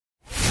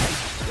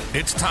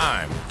It's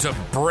time to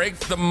break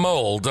the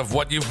mold of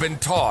what you've been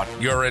taught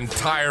your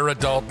entire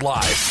adult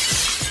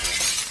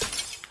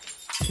life.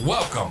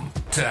 Welcome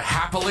to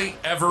Happily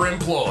Ever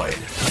Employed.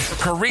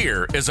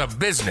 Career is a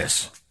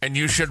business, and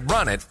you should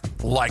run it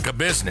like a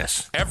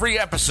business. Every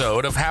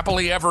episode of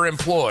Happily Ever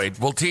Employed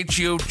will teach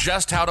you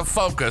just how to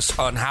focus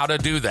on how to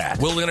do that.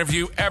 We'll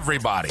interview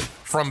everybody,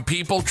 from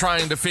people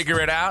trying to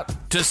figure it out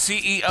to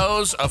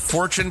CEOs of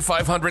Fortune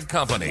 500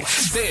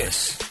 companies.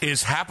 This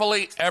is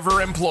Happily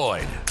Ever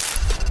Employed.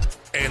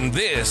 And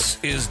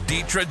this is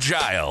Deetra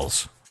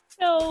Giles.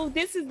 So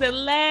this is the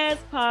last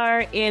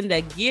part in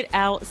the Get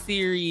Out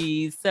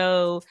series.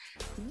 So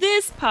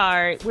this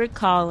part we're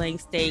calling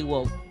Stay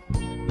Woke.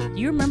 Do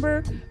you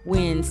remember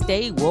when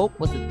Stay Woke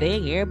was a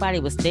thing? Everybody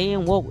was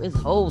staying woke. This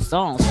whole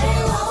song.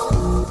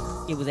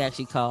 It was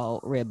actually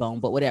called Redbone,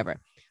 but whatever.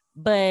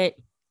 But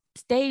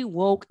Stay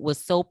Woke was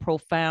so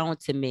profound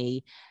to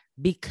me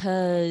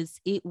because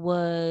it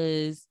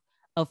was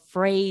a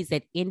phrase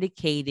that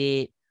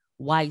indicated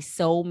why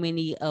so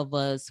many of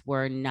us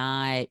were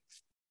not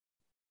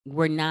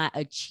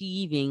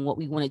achieving what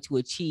we wanted to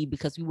achieve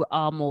because we were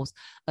almost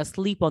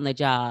asleep on the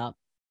job.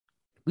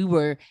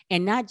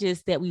 And not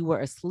just that we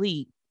were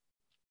asleep,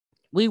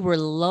 we were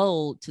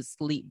lulled to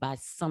sleep by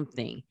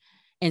something.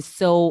 And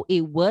so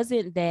it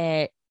wasn't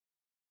that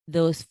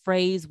those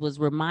phrase was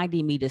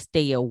reminding me to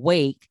stay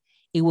awake.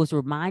 It was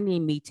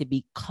reminding me to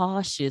be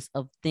cautious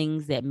of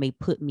things that may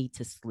put me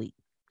to sleep.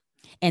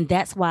 And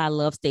that's why I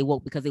love Stay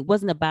Woke, because it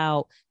wasn't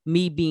about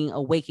me being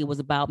awake. It was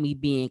about me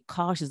being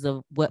cautious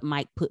of what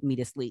might put me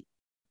to sleep.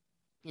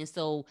 And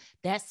so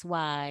that's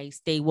why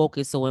Stay Woke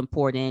is so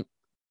important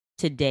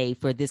today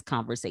for this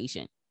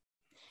conversation.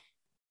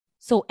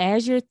 So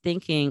as you're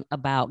thinking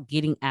about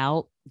getting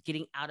out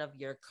of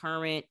your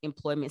current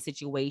employment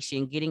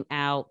situation, getting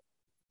out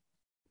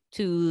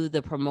to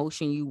the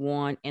promotion you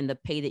want and the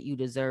pay that you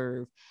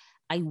deserve,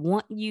 I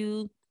want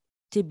you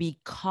to be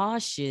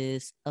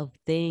cautious of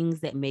things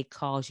that may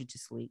cause you to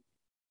sleep.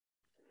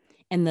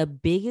 And the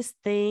biggest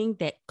thing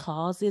that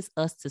causes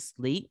us to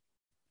sleep,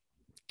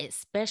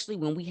 especially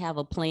when we have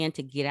a plan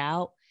to get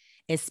out,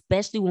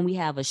 especially when we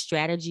have a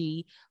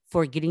strategy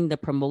for getting the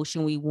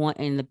promotion we want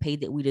and the pay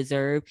that we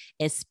deserve,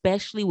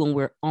 especially when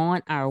we're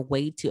on our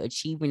way to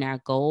achieving our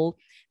goal,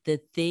 the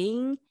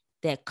thing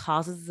that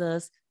causes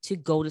us to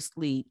go to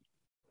sleep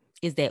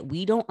is that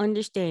we don't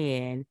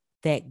understand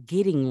that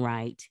getting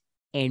right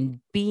and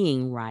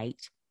being right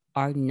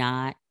are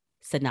not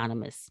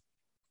synonymous.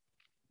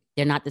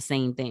 They're not the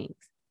same things.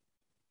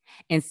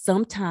 And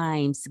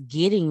sometimes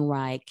getting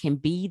right can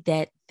be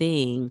that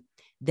thing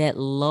that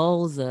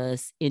lulls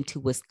us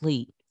into a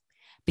sleep,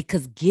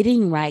 because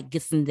getting right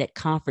gets in that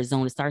comfort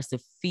zone. It starts to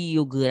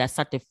feel good. I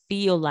start to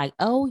feel like,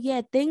 oh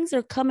yeah, things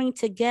are coming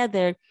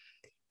together.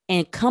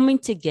 And coming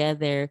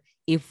together,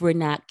 if we're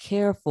not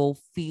careful,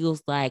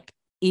 feels like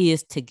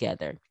is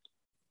together.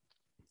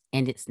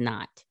 And it's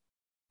not.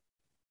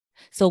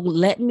 So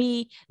let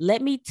me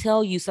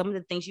tell you some of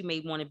the things you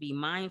may want to be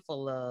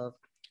mindful of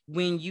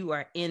when you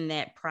are in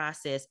that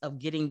process of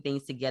getting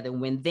things together,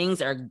 when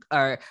things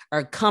are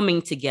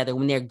coming together,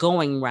 when they're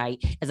going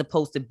right, as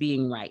opposed to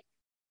being right.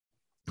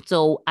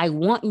 So I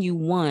want you,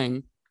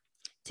 one,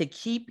 to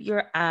keep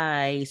your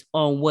eyes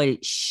on what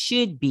it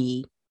should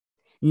be,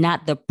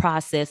 not the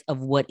process of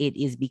what it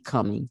is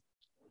becoming.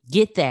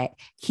 Get that.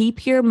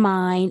 Keep your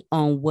mind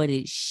on what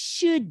it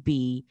should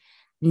be,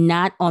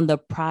 not on the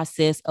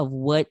process of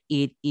what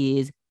it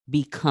is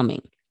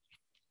becoming.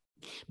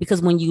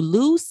 Because when you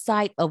lose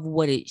sight of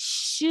what it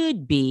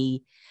should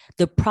be,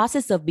 the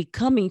process of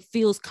becoming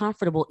feels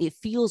comfortable. It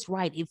feels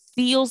right. It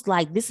feels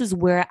like this is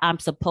where I'm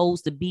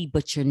supposed to be,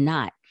 but you're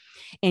not.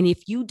 And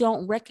if you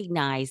don't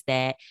recognize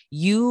that,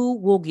 you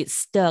will get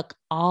stuck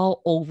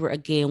all over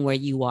again where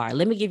you are.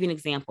 Let me give you an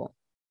example.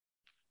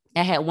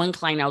 I had one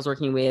client I was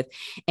working with,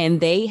 and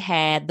they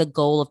had the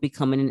goal of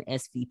becoming an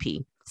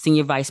SVP,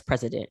 Senior Vice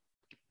President.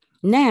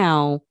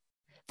 Now,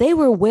 they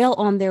were well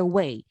on their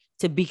way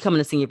to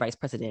becoming a Senior Vice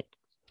President.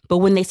 But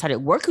when they started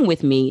working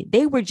with me,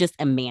 they were just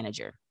a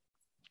manager.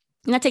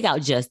 And I take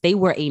out just, they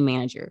were a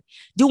manager.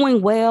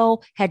 Doing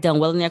well, had done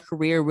well in their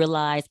career,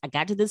 realized I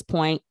got to this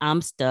point,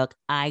 I'm stuck.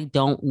 I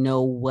don't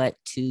know what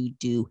to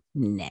do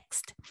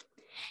next.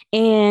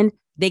 And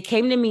they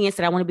came to me and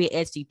said, I want to be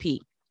an SVP.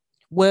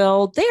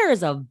 Well, there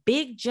is a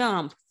big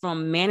jump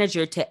from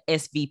manager to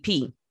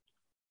SVP.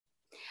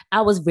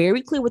 I was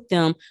very clear with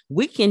them.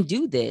 We can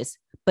do this,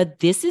 but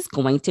this is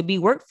going to be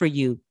work for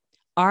you.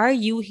 Are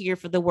you here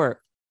for the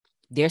work?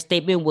 Their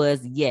statement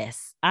was,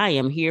 yes, I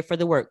am here for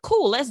the work.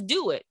 Cool, let's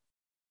do it.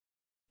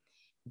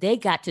 They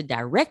got to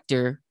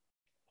director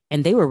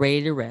and they were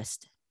ready to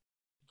rest.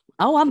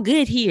 Oh, I'm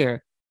good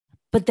here.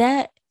 But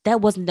that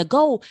wasn't the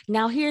goal.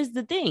 Now, here's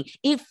the thing.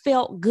 It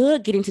felt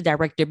good getting to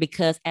director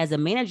because as a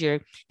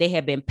manager, they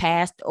had been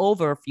passed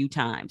over a few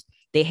times.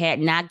 They had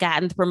not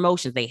gotten the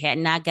promotions. They had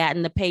not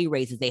gotten the pay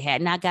raises. They had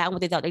not gotten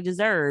what they thought they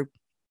deserved.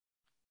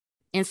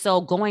 And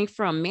so going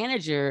from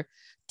manager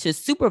to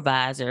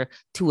supervisor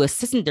to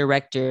assistant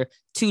director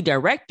to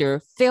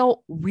director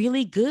felt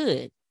really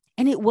good.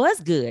 And it was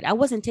good. I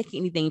wasn't taking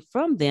anything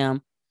from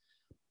them,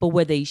 but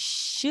where they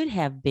should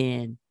have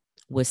been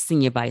was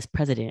senior vice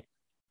president,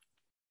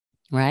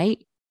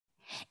 right?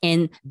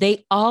 And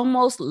they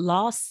almost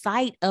lost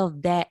sight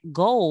of that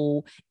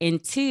goal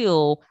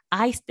until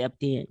I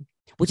stepped in,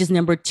 which is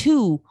number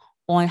 2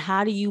 on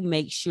how do you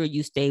make sure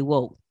you stay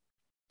woke.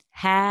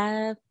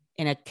 Have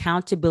an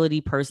accountability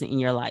person in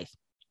your life.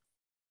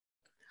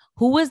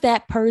 Who is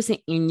that person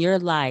in your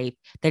life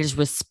that is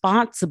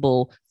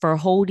responsible for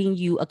holding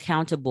you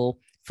accountable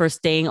for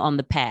staying on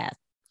the path?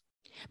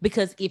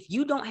 Because if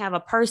you don't have a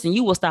person,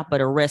 you will stop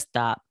at a rest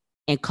stop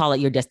and call it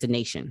your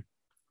destination.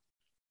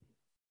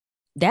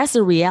 That's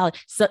a reality.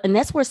 So, and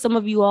that's where some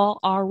of you all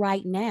are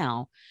right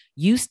now.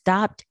 You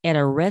stopped at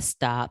a rest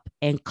stop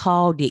and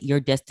called it your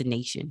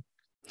destination.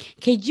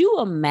 Could you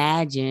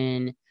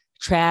imagine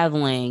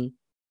traveling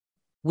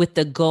with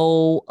the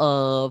goal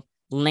of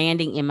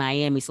landing in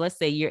Miami? So let's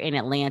say you're in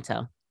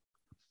Atlanta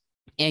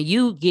and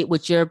you get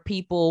with your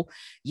people,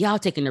 y'all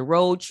taking a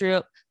road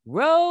trip,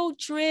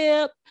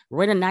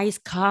 rent a nice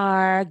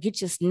car,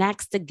 get your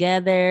snacks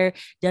together,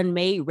 done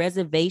made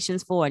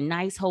reservations for a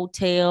nice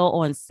hotel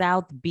on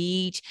South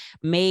Beach,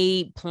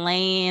 made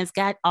plans,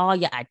 got all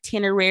your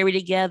itinerary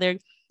together,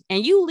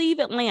 and you leave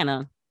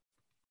Atlanta,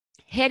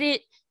 headed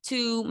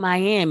to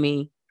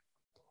Miami,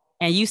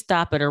 and you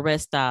stop at a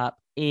rest stop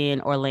in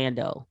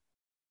Orlando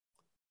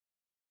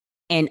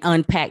and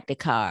unpack the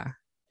car,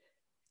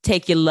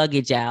 take your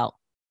luggage out,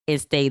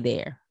 and stay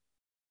there.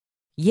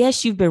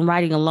 Yes, you've been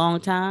riding a long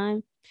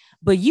time,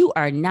 but you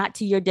are not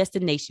to your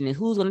destination. And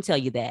who's going to tell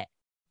you that?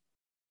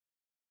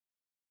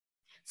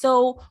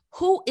 So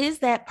who is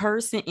that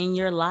person in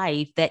your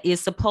life that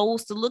is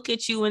supposed to look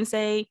at you and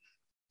say,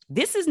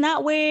 this is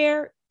not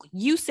where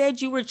you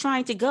said you were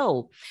trying to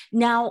go?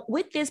 Now,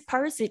 with this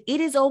person,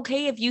 it is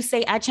okay if you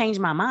say, I changed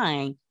my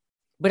mind.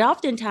 But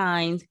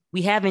oftentimes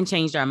we haven't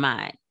changed our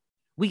mind.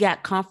 We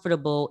got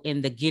comfortable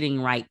in the getting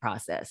right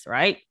process,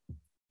 right?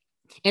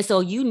 And so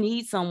you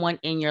need someone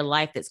in your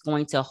life that's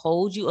going to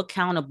hold you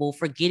accountable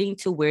for getting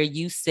to where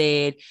you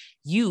said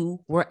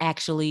you were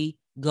actually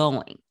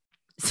going.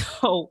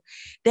 So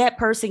that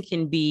person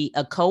can be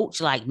a coach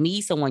like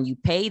me, someone you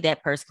pay.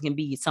 That person can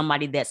be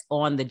somebody that's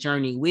on the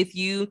journey with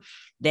you,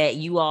 that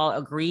you all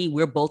agree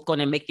we're both going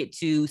to make it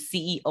to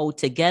CEO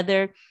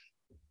together.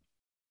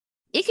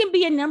 It can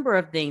be a number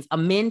of things, a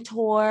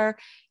mentor.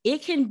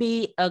 It can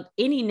be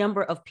any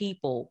number of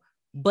people.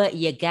 But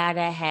you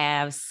gotta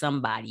have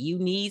somebody. You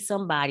need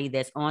somebody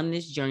that's on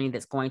this journey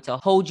that's going to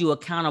hold you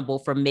accountable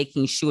for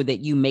making sure that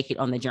you make it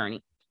on the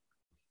journey.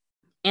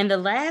 And the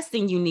last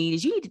thing you need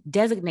is you need to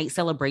designate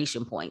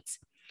celebration points.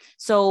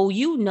 So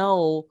you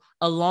know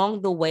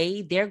along the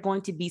way, there are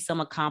going to be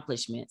some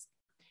accomplishments.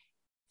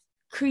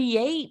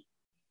 Create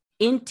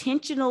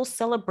intentional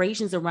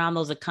celebrations around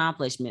those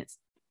accomplishments.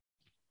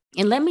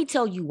 And let me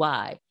tell you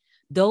why.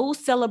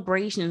 Those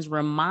celebrations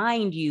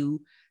remind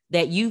you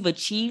that you've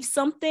achieved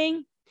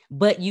something,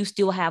 but you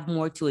still have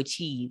more to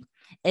achieve,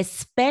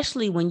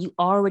 especially when you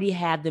already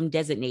have them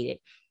designated.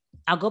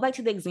 I'll go back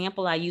to the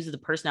example I used of the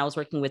person I was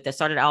working with that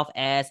started off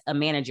as a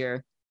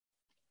manager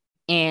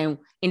and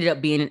ended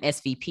up being an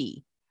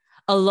SVP.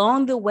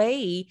 Along the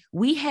way,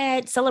 we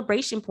had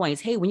celebration points.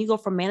 Hey, when you go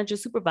from manager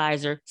to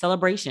supervisor,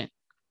 celebration.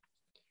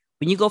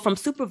 When you go from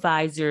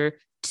supervisor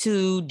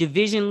to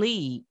division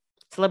lead,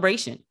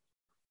 celebration.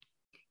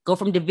 Go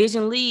from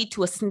division lead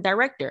to assistant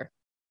director,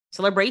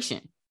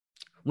 celebration.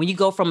 When you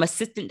go from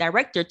assistant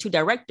director to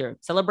director,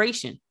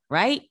 celebration,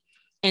 right?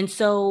 And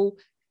so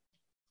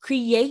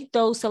create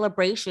those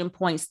celebration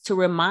points to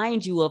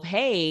remind you of,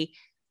 hey,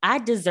 I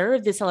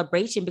deserve this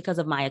celebration because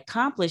of my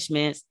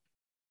accomplishments,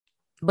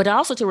 but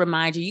also to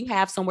remind you, you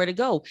have somewhere to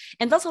go.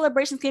 And those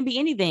celebrations can be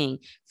anything.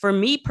 For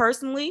me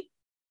personally,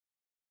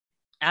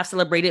 I've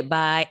celebrated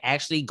by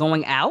actually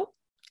going out,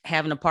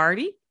 having a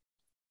party.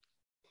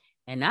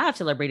 And I've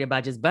celebrated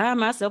by just buying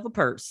myself a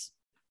purse.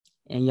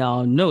 And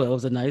y'all know it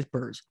was a nice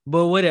purse,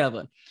 but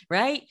whatever,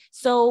 right?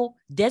 So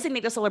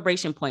designate the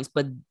celebration points,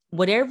 but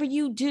whatever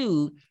you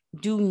do,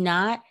 do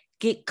not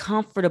get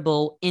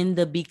comfortable in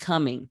the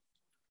becoming.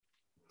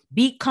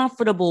 Be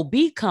comfortable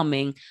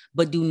becoming,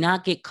 but do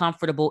not get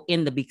comfortable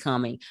in the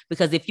becoming.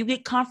 Because if you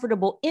get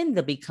comfortable in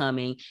the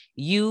becoming,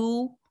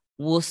 you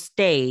will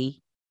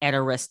stay at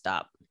a rest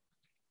stop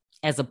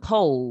as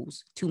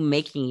opposed to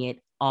making it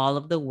all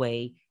of the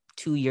way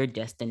to your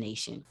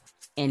destination.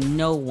 And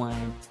no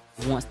one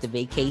wants to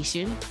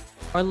vacation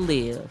or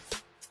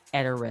live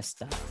at a rest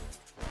stop.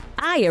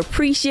 I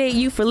appreciate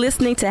you for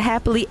listening to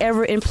Happily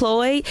Ever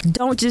Employed.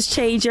 Don't just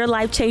change your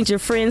life, change your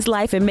friend's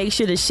life, and make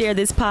sure to share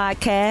this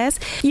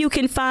podcast. You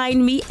can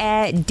find me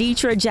at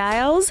Deetra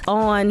Giles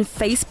on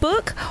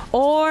Facebook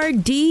or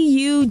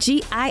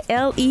Dugiles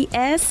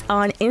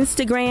on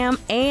Instagram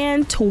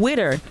and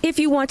Twitter. If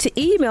you want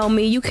to email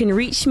me, you can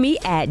reach me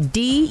at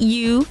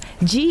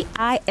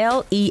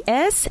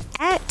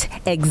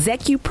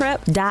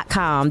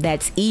Dugiles@execuprep.com.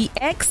 That's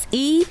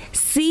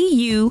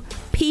EXECUPREP.com.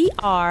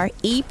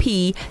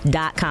 PREP.com.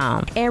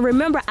 And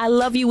remember, I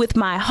love you with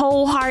my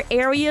whole heart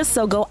area,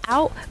 so go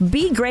out,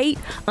 be great,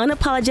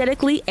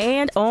 unapologetically,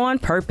 and on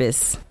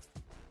purpose.